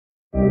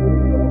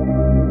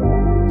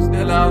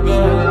Still all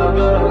good.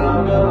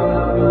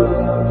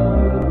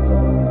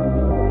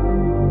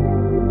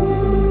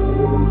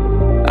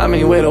 I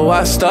mean, where do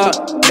I start?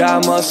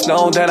 God must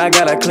know that I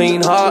got a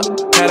clean heart.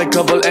 Had a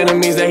couple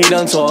enemies that he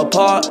done tore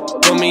apart.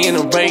 Put me in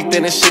a break,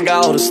 then this shit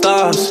got all the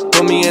stars.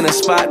 Put me in a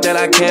spot that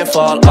I can't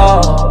fall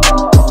off.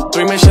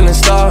 3 Michelin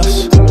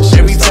stars.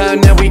 Every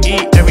time that we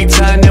eat, every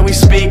time that we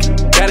speak,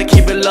 gotta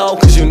keep it low,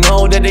 cause you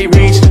know that they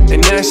reach.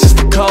 And that's just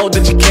the code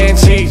that you can't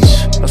teach.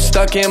 I'm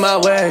stuck in my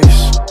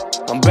ways.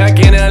 I'm back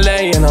in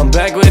LA and I'm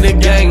back with the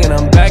gang. And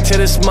I'm back to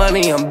this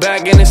money, I'm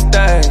back in this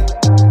thing.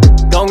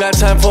 Don't got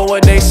time for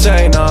what they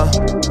say, nah.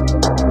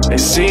 They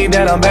see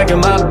that I'm back in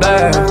my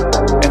bag,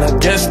 and I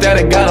guess that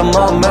it got them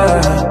all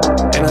mad.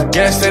 And I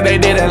guess that they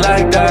didn't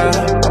like that,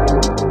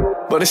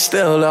 but it's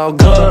still all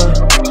good.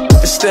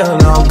 It's still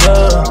all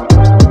good.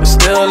 It's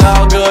still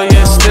all good,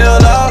 yeah, it's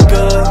still all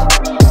good.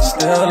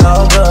 Still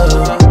all good.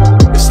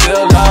 It's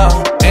still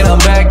all. And I'm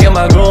back in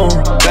my groove,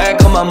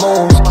 back on my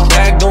moves,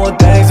 back doing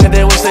things that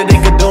they wish that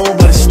they could do.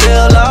 But it's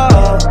still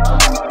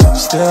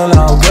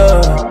all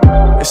good.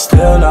 It's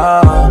still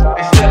all.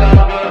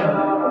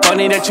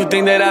 Funny that you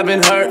think that I've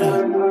been hurt.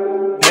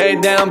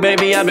 Head down,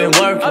 baby, I've been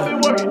working.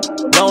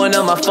 Blowing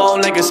on my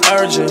phone like it's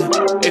urgent.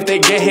 If they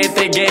get hit,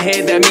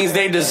 that means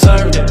they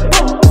deserve it.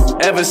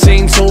 Ever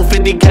seen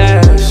 250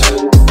 cash?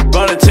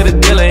 Brought it to the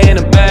dealer in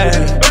a bag.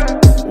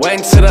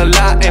 Went to the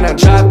lot and I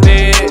dropped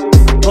it.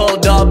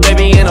 Pulled up,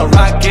 baby, in a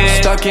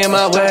rocket. Stuck in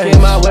my way.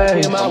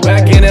 I'm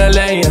back in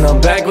LA and I'm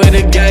back with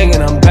the gang.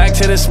 And I'm back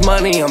to this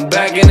money, I'm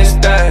back in this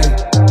thing.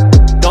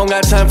 Don't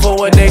got time for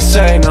what they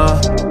say, nah.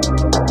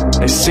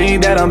 They see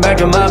that I'm back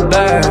in my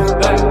bag,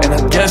 and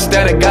I guess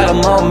that it got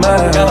them all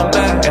mad.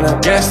 And I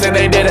guess that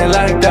they didn't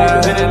like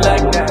that,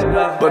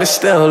 but it's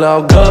still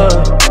all good.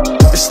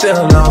 It's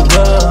still all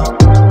good.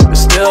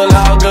 It's still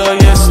all good,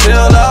 yeah, it's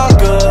still all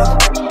good.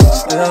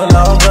 Still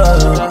all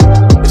good.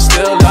 It's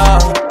still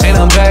all. And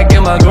I'm back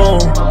in my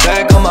groove,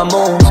 back on my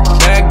moves,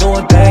 back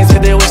doing things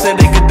that they wish that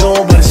they could do.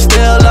 But it's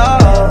still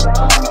all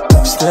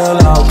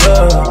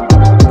good.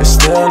 It's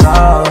still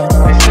all.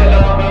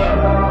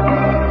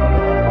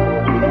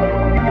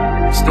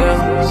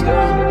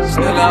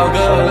 Still all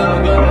good.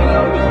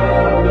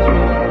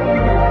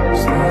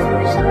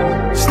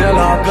 Still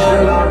all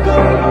good.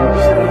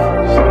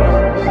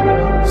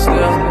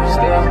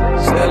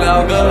 Still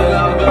all good.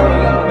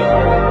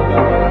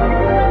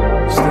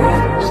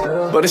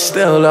 But it's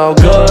still all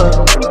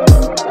good.